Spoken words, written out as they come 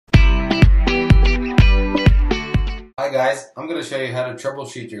Hi guys, I'm going to show you how to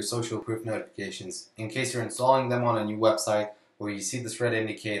troubleshoot your social proof notifications in case you're installing them on a new website where you see this red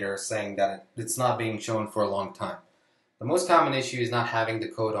indicator saying that it's not being shown for a long time. The most common issue is not having the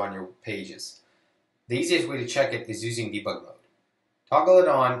code on your pages. The easiest way to check it is using debug mode. Toggle it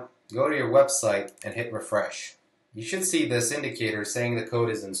on, go to your website and hit refresh. You should see this indicator saying the code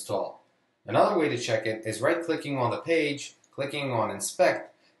is installed. Another way to check it is right-clicking on the page, clicking on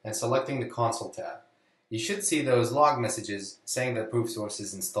inspect, and selecting the console tab. You should see those log messages saying that ProveSource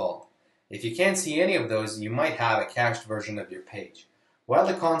is installed. If you can't see any of those, you might have a cached version of your page. While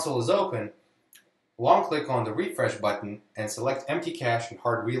the console is open, long-click on the refresh button and select empty cache and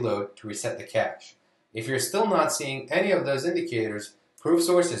hard reload to reset the cache. If you're still not seeing any of those indicators,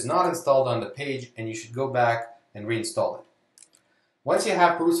 ProveSource is not installed on the page and you should go back and reinstall it. Once you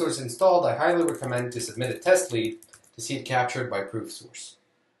have ProveSource installed, I highly recommend to submit a test lead to see it captured by ProveSource.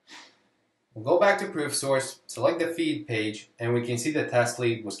 We'll go back to ProveSource, select the feed page, and we can see the test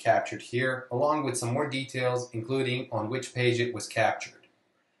lead was captured here, along with some more details, including on which page it was captured.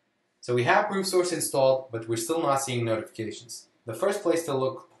 So we have ProveSource installed, but we're still not seeing notifications. The first place to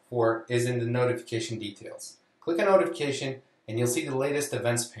look for is in the notification details. Click on notification, and you'll see the latest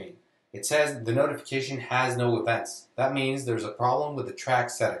events pane. It says the notification has no events. That means there's a problem with the track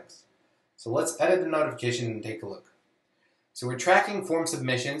settings. So let's edit the notification and take a look. So we're tracking form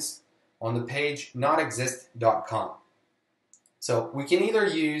submissions on the page notexist.com. So we can either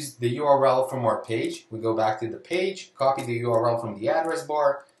use the URL from our page. We go back to the page, copy the URL from the address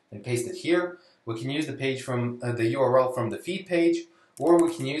bar, and paste it here. We can use the page from the URL from the feed page, or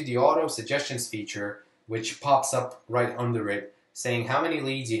we can use the auto suggestions feature, which pops up right under it, saying how many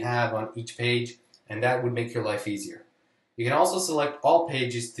leads you have on each page, and that would make your life easier. You can also select all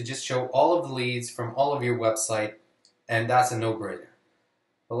pages to just show all of the leads from all of your website, and that's a no-brainer.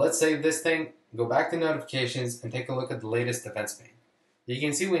 But let's save this thing, go back to notifications, and take a look at the latest events pane. You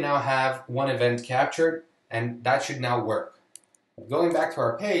can see we now have one event captured, and that should now work. Going back to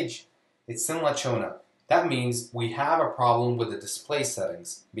our page, it's still not showing up. That means we have a problem with the display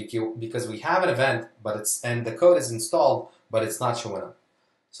settings because we have an event, and the code is installed, but it's not showing up.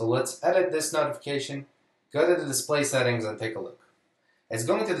 So let's edit this notification, go to the display settings, and take a look. It's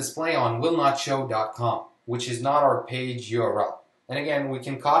going to display on willnotshow.com, which is not our page URL. And again, we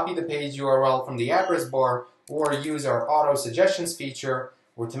can copy the page URL from the address bar or use our auto suggestions feature,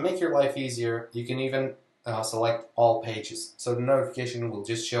 or to make your life easier, you can even select all pages. So the notification will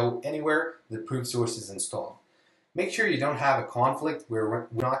just show anywhere the ProveSource is installed. Make sure you don't have a conflict where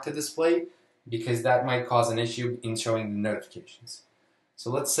not to display, because that might cause an issue in showing the notifications.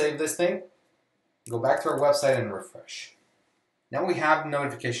 So let's save this thing, go back to our website and refresh. Now we have the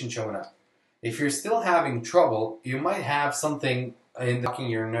notification showing up. If you're still having trouble, you might have something blocking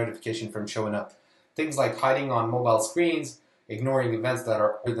your notification from showing up. Things like hiding on mobile screens, ignoring events that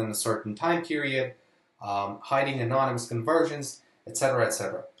are within a certain time period, hiding anonymous conversions, etc.,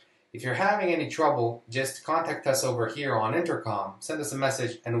 etc. If you're having any trouble, just contact us over here on Intercom, send us a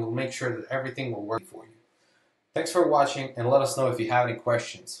message, and we'll make sure that everything will work for you. Thanks for watching, and let us know if you have any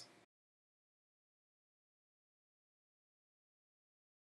questions.